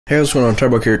Hey, what's going on?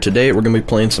 Tiredbog here. Today we're going to be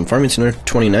playing some Farming Simulator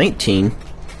 2019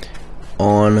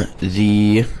 on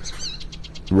the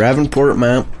Ravenport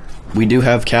map. We do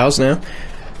have cows now,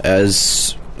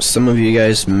 as some of you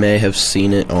guys may have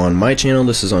seen it on my channel.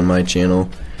 This is on my channel,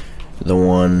 the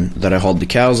one that I hauled the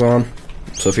cows on.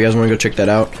 So if you guys want to go check that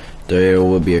out, there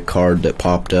will be a card that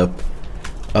popped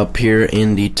up here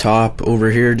in the top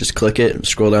over here. Just click it and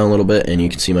scroll down a little bit and you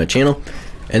can see my channel,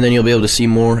 and then you'll be able to see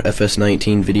more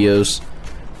FS19 videos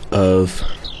of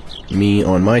me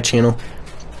on my channel,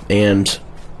 and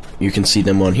you can see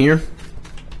them on here.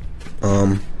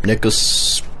 Nick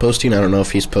was posting. I don't know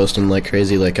if he's posting like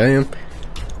crazy like I am,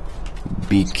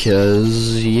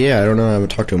 because yeah, I don't know, I haven't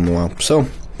talked to him in a while. So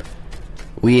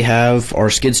we have our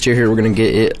skid steer here. We're gonna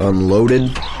get it unloaded.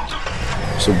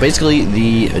 So basically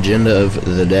the agenda of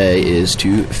the day is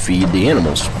to feed the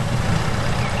animals.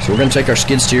 So we're gonna take our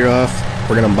skid steer off.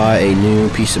 We're gonna buy a new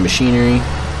piece of machinery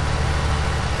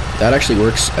that actually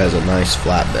works as a nice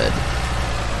flatbed.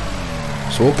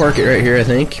 So we'll park it right here, I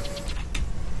think.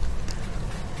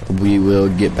 We will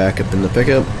get back up in the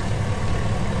pickup.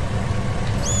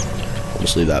 We'll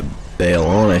just leave that bale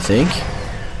on, I think.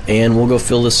 And we'll go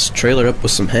fill this trailer up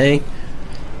with some hay.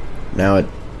 Now, I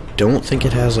don't think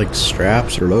it has like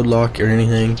straps or load lock or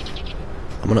anything.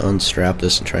 I'm gonna unstrap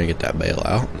this and try and get that bale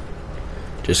out.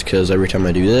 Just because every time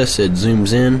I do this, it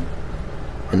zooms in,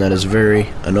 and that is very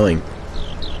annoying.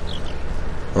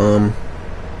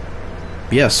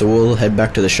 Yeah, so we'll head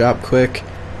back to the shop quick,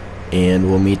 and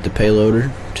we'll meet the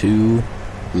payloader to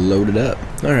load it up.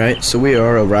 Alright, so we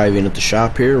are arriving at the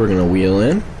shop here. We're gonna wheel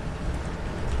in,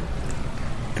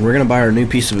 and we're gonna buy our new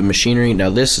piece of machinery. Now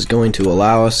this is going to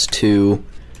allow us to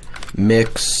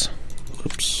mix,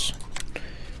 this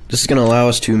is gonna allow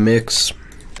us to mix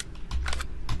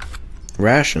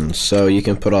rations, so you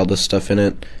can put all this stuff in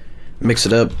it, mix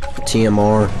it up,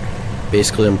 TMR.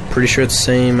 Basically, I'm pretty sure it's the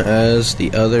same as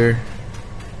the other.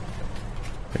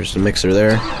 There's the mixer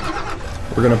there.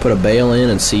 We're gonna put a bale in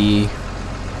and see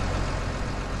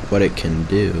what it can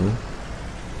do.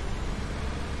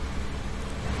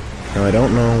 Now I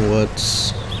don't know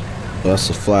what's, well, that's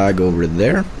the flag over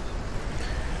there.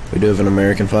 We do have an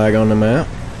American flag on the map.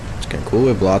 It's kinda cool. We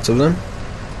have lots of them.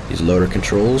 These loader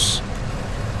controls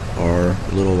are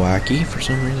a little wacky for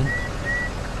some reason.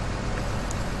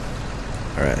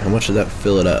 Alright, how much did that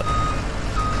fill it up?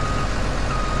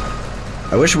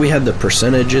 I wish we had the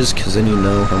percentages, because then you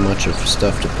know how much of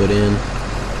stuff to put in.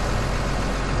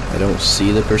 I don't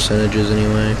see the percentages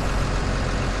anyway.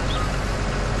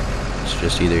 It's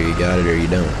just either you got it or you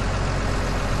don't.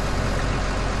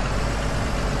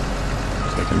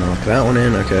 So I can knock that one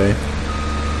in, okay.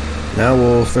 Now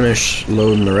we'll finish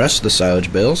loading the rest of the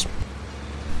silage bales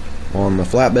on the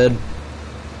flatbed.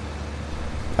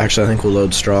 Actually, I think we'll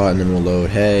load straw, and then we'll load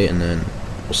hay, and then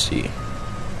we'll see.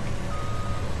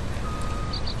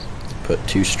 Put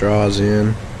 2 straws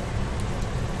in.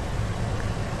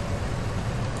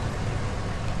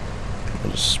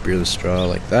 We'll just spear the straw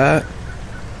like that.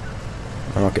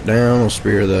 Knock it down. We'll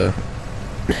spear the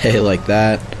hay like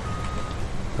that.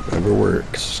 Whatever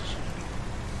works.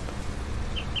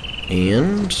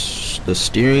 And the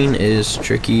steering is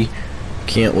tricky.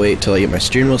 Can't wait till I get my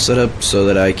steering wheel set up so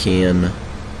that I can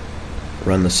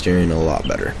run the steering a lot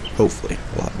better. Hopefully,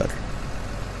 a lot better.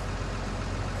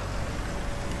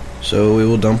 So we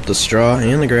will dump the straw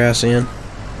and the grass in.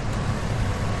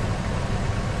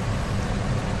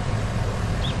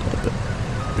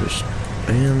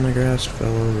 And the grass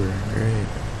fell over. Great.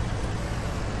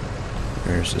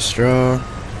 There's the straw.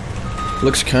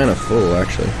 Looks kind of full,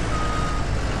 actually.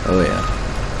 Oh yeah.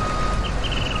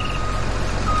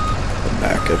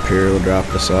 Back up here, we'll drop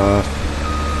this off.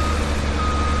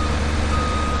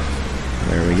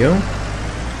 There we go.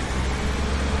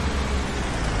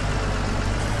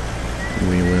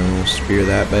 We will spear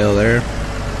that bale there.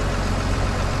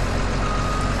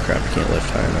 Crap, I can't lift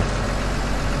high enough.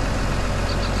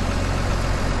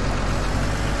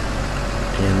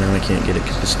 And now I can't get it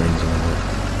because this thing's on it.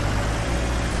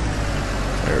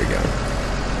 There we go.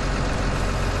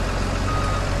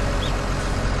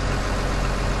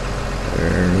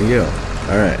 There we go.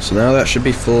 Alright, so now that should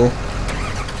be full.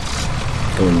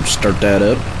 Go and start that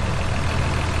up.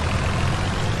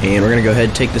 And we're going to go ahead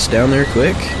and take this down there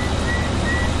quick,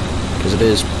 because it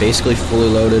is basically fully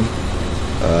loaded.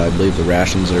 I believe the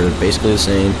rations are basically the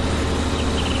same.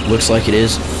 Looks like it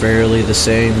is fairly the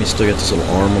same. You still got this little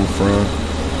arm on the front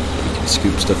you can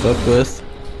scoop stuff up with.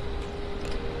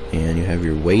 And you have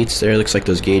your weights there. Looks like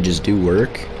those gauges do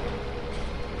work.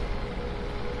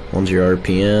 One's your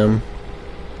RPM.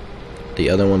 The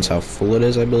other one's how full it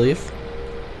is, I believe.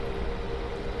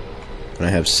 And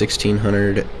I have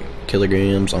 1600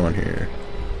 kilograms on here.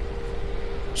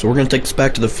 So we're gonna take this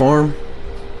back to the farm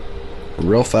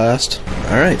real fast.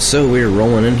 Alright, so we're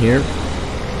rolling in here.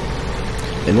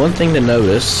 And one thing to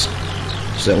notice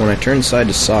is that when I turn side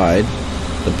to side,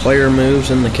 the player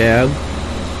moves in the cab.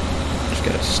 Just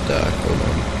got it stuck. Hold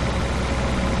on.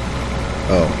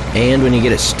 Oh, and when you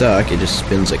get it stuck, it just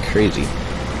spins like crazy.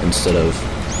 Instead of,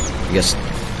 I guess,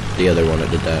 the other one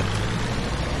that did that.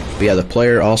 But yeah, the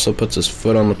player also puts his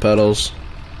foot on the pedals.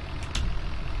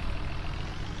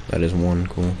 That is one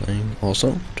cool thing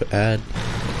also to add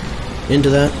into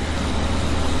that.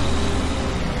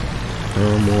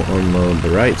 We'll unload the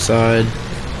right side.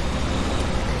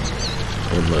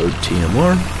 Unload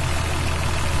TMR.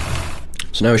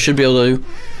 So now we should be able to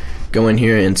go in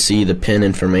here and see the pin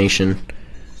information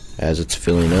as it's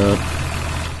filling up.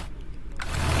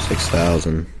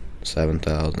 6,000,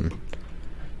 7,000.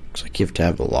 Looks like you have to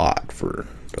have a lot for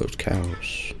those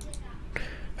cows.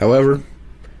 However,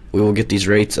 we will get these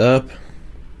rates up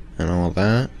and all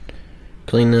that.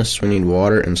 Clean this, we need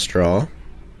water and straw.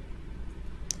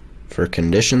 For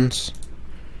conditions,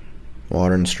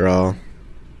 water and straw.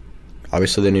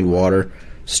 Obviously they need water.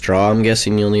 Straw, I'm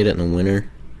guessing you'll need it in the winter.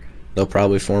 They'll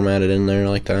probably format it in there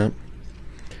like that.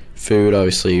 Food,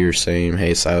 obviously you're saying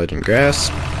hay, silage, and grass.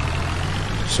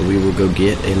 So we will go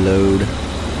get a load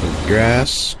of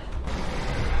grass.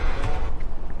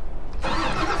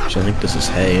 So I think this is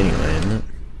hay anyway, isn't it?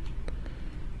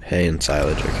 Hay and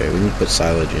silage. Okay, we can put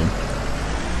silage in.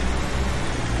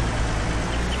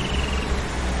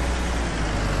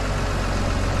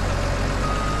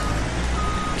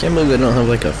 Can't believe they don't have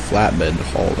like a flatbed to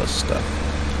haul this stuff.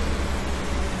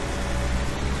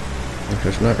 Like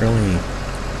there's not really,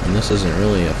 and this isn't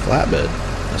really a flatbed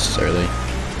necessarily.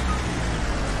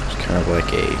 It's kind of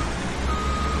like a,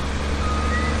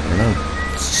 I don't know,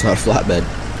 it's not a flatbed.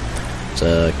 It's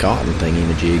a cotton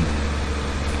thingy-majig.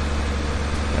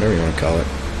 Whatever you want to call it.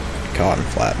 Cotton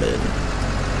flatbed.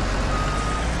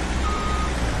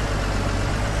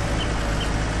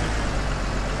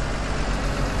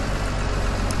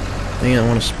 I think I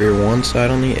want to spear one side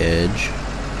on the edge.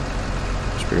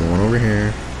 Spear one over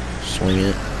here. Swing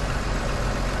it.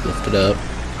 Lift it up.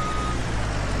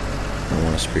 I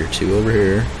want to spear two over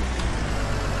here.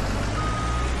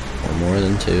 Or more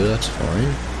than two, that's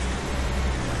fine.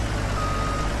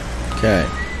 Okay.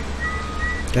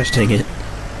 Gosh dang it.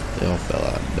 They all fell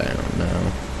out down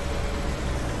now.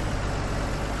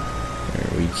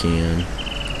 There we can.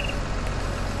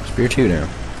 Spear two now.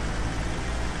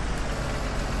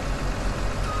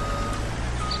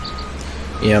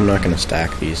 Yeah, I'm not going to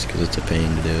stack these because it's a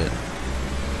pain to do it.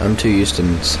 I'm too used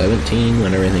to 17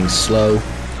 when everything's slow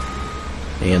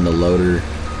and the loader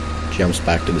jumps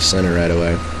back to the center right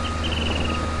away.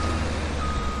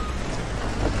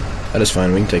 That is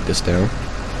fine, we can take this down.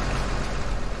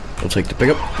 We'll take the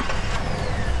pickup.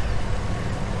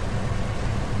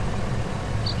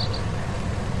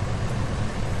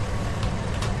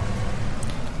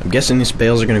 I'm guessing these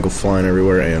bales are going to go flying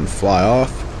everywhere and fly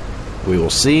off. We will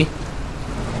see.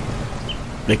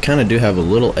 They kind of do have a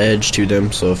little edge to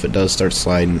them, so if it does start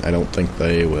sliding, I don't think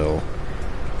they will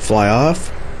fly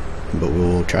off, but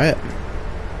we'll try it.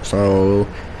 So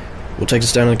we'll take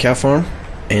this down to the cow farm,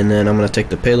 and then I'm going to take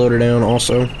the payloader down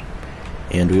also,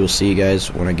 and we will see you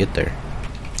guys when I get there.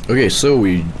 Okay, so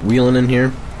we wheeling in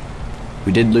here.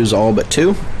 We did lose all but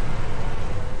two,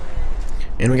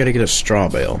 and we got to get a straw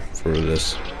bale for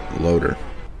this loader.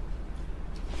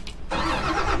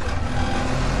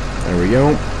 There we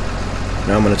go.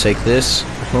 Now I'm going to take this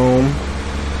home.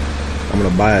 I'm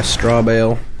going to buy a straw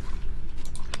bale.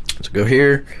 Let's go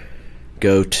here.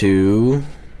 Go to...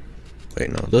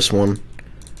 Wait, no. This one.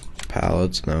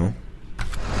 Pallets, no.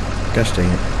 Gosh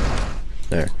dang it.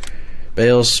 There.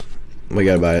 Bales. We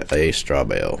got to buy a straw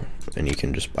bale. And you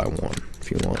can just buy one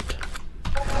if you want.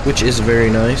 Which is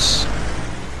very nice.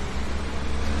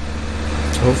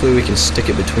 So hopefully we can stick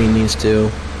it between these two.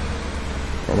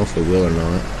 I don't know if we will or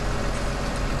not.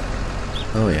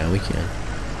 Oh yeah, we can.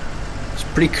 It's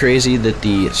pretty crazy that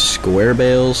the square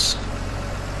bales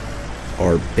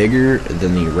are bigger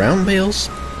than the round bales.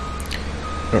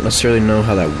 I don't necessarily know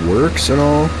how that works and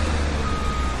all.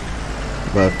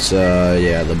 But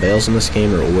yeah, the bales in this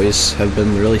game are always have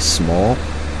been really small.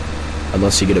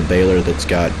 Unless you get a baler that's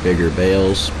got bigger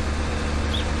bales.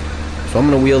 So I'm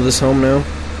going to wheel this home now.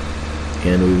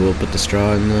 And we will put the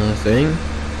straw in the thing.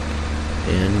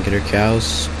 And get our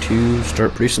cows to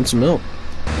start producing some milk.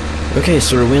 Okay,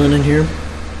 so we're wheeling in here.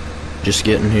 Just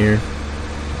getting here.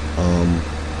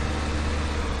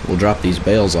 We'll drop these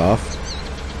bales off.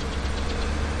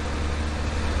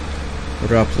 We'll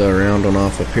drop the round one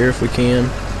off up here if we can.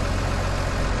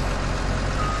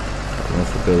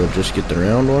 We'll just get the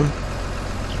round one.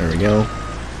 There we go.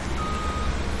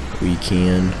 We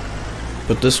can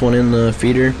put this one in the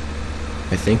feeder.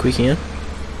 I think we can.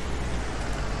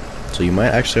 So you might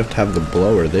actually have to have the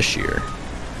blower this year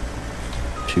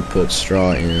to put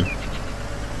straw in.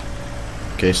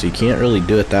 Okay, so you can't really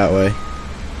do it that way.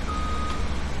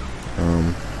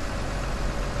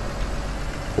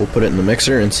 We'll put it in the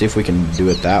mixer and see if we can do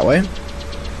it that way.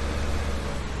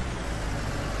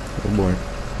 Oh boy.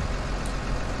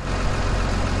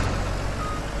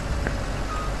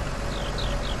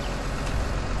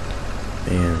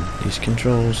 And these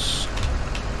controls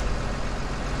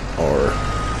are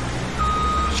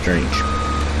strange.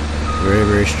 Very,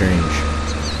 very strange.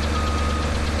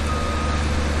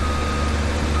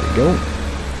 There we go.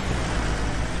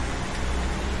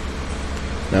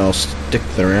 Now I'll stick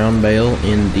the round bale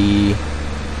in the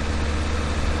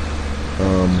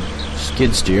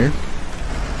skid steer.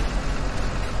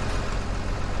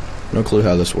 No clue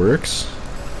how this works.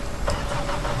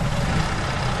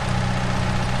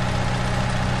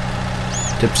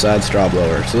 Tip side straw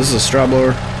blower. So this is a straw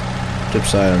blower. Tip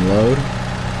side unload.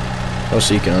 Oh,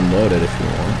 so you can unload it if you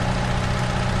want.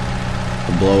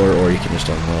 The blower, or you can just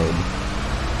unload.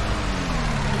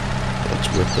 Let's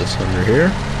whip this under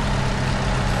here.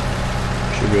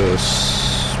 Should go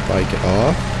spike it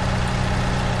off.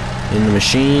 In the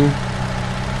machine.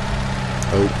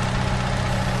 Oh.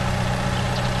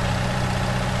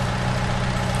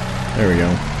 There we go.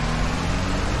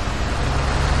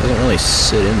 Doesn't really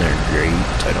sit in there great,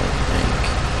 I don't think.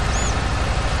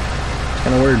 It's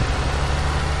kind of weird.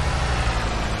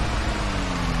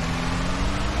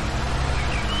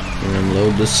 And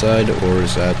unload this side, or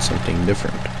is that something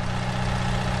different?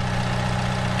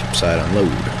 Tip side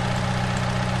unload.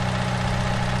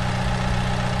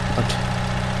 What?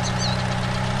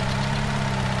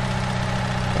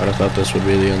 I'd have thought this would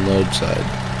be the unload side.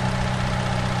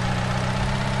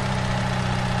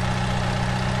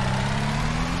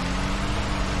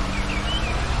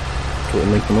 What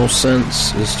would make the most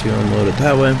sense is to unload it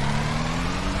that way.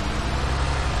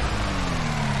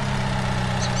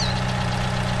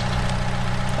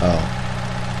 Oh.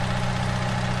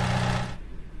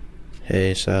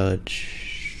 Hay, silage,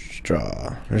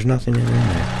 straw. There's nothing in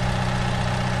there.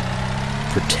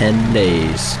 For 10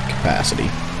 days capacity.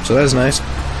 So that's nice.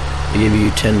 They give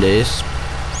you 10 days.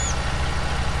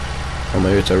 Oh,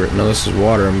 maybe it's over. No, this is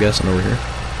water, I'm guessing, over here.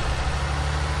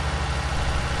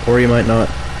 Or you might not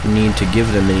need to give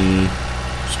them any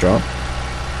straw.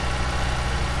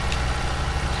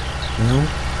 No.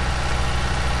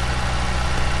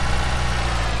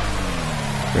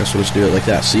 I guess we'll just do it like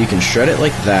that. So you can shred it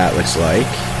like that, looks like.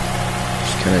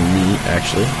 It's kind of neat,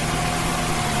 actually.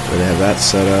 Where they have that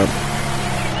set up.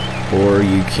 Or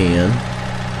you can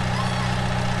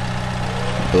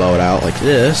blow it out like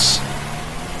this.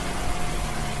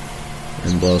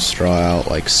 And blow straw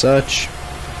out like such.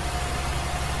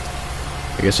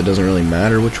 I guess it doesn't really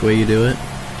matter which way you do it.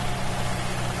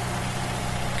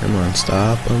 Come on,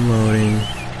 stop unloading.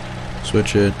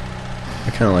 Switch it.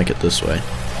 I kind of like it this way.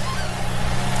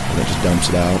 And it just dumps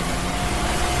it out.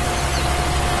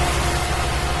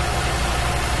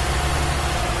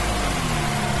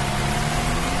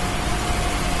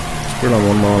 Let's put it on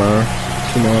 1 mile an hour,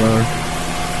 2 mile an hour.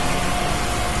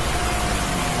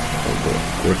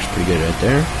 Oh, works pretty good right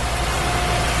there.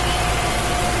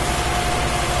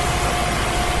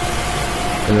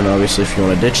 And then obviously if you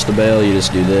want to ditch the bale, you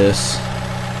just do this,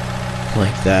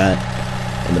 like that,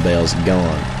 and the bale's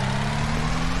gone.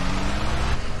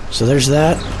 So there's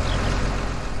that.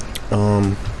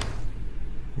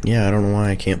 Yeah, I don't know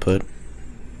why I can't put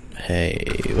hay.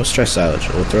 Let's try silage.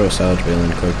 We'll throw a silage bale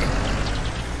in quick.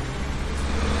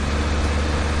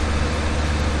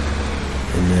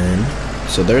 And then,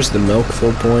 so there's the milk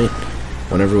fill point.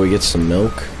 Whenever we get some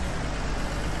milk,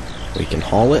 we can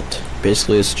haul it.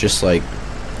 Basically, it's just like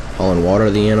hauling water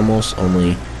to the animals,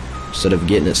 only instead of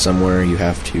getting it somewhere, you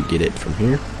have to get it from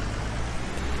here.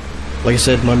 Like I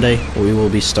said, Monday, we will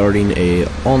be starting a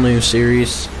all-new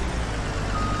series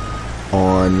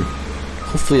on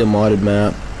hopefully a modded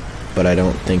map, but I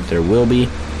don't think there will be.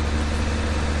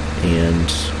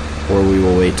 Or we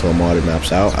will wait till a modded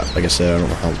map's out. Like I said, I don't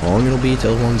know how long it'll be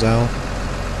till one's out.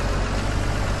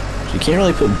 So you can't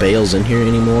really put bales in here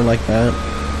anymore like that.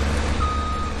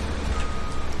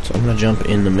 So I'm going to jump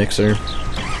in the mixer.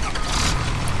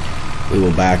 We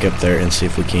will back up there and see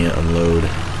if we can't unload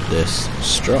this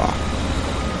straw.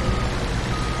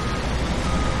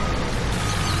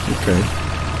 Okay.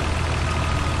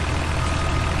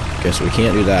 Guess we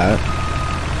can't do that.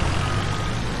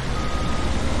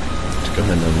 Let's go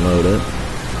ahead and unload it.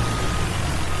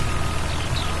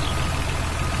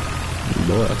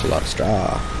 boy, that's a lot of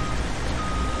straw.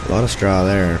 A lot of straw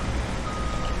there.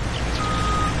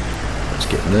 Let's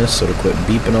get in this so it'll quit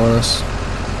beeping on us.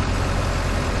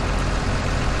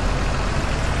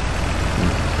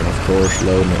 And of course,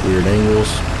 loading at weird angles.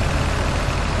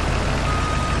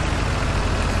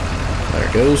 There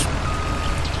it goes.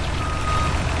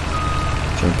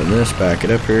 Jump in this, back it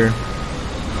up here.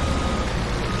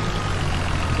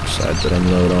 Decide to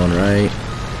unload on right.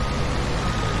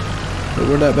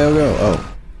 Where'd that bell go?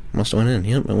 Oh, must have went in.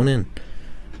 Yep, it went in.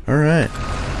 Alright.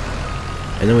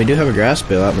 And then we do have a grass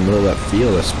bale out in the middle of that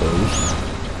field, I suppose.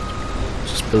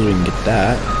 So I suppose we can get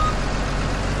that.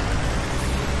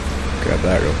 Grab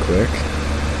that real quick.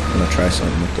 I'm gonna try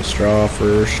something with the straw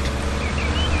first.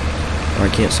 Oh, I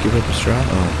can't scoop up the straw?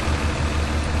 Oh.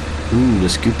 Ooh, the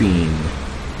scooping.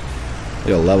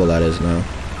 Look how level that is now.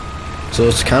 So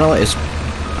it's kind of like, it's,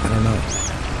 I don't know.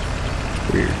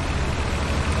 It's weird.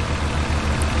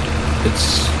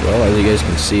 It's, well, as you guys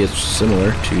can see, it's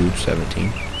similar to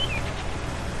 17.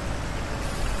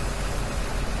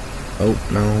 Oh,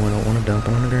 no, I don't want to dump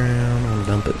it on the ground. I want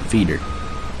to dump it in the feeder.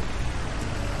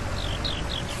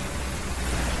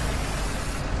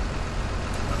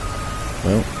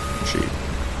 Well, shoot.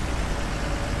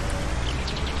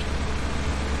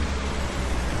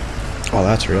 Oh,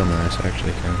 that's real nice,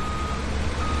 actually.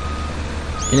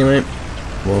 Anyway,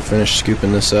 we'll finish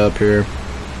scooping this up here.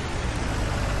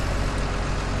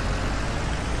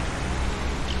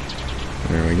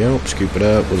 There we go. Scoop it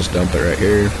up. We'll just dump it right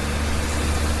here.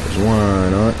 Because why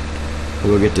not?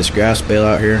 We'll get this grass bale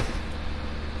out here.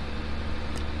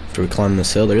 After we climb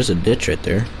this hill, there's a ditch right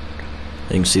there.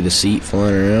 You can see the seat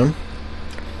flying around.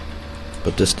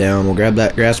 Put this down. We'll grab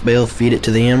that grass bale, feed it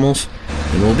to the animals,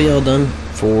 and we'll be all done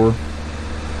for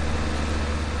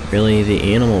really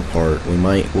the animal part.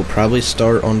 We'll probably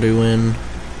start on doing,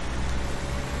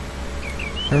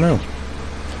 I don't know,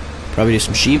 probably do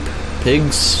some sheep,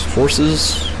 pigs,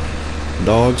 horses,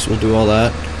 dogs. We'll do all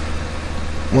that.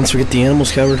 Once we get the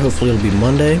animals covered, hopefully it'll be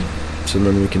Monday, so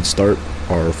then we can start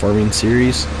our farming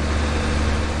series.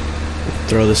 We'll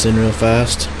throw this in real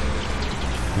fast.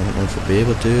 I don't know if we'll be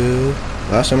able to.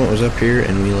 Last time it was up here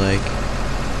and we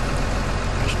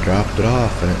just dropped it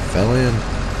off and it fell in.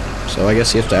 So I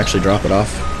guess you have to actually drop it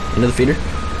off into the feeder.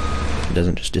 It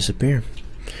doesn't just disappear.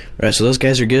 Alright, so those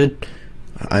guys are good.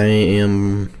 I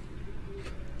am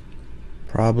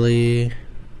probably,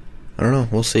 I don't know,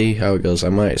 we'll see how it goes. I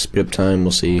might speed up time,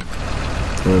 we'll see.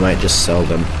 And we might just sell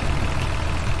them.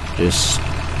 Just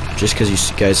because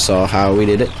you guys saw how we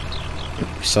did it.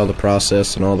 You saw the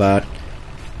process and all that.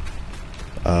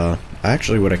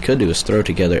 Actually, what I could do is throw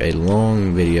together a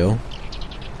long video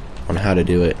on how to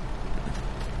do it.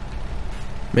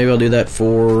 Maybe I'll do that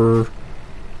for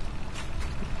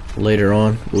later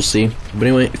on. We'll see. But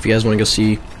anyway, if you guys want to go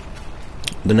see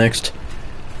the next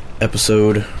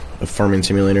episode of Farming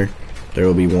Simulator, there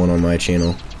will be one on my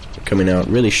channel coming out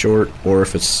really short, or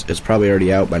if it's probably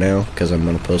already out by now because I'm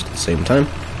going to post at the same time.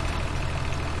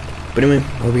 But anyway,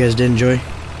 I hope you guys did enjoy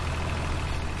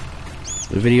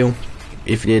the video.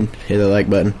 If you did, hit the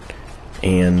like button,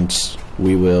 and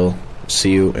we will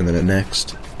see you in the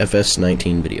next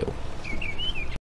FS19 video.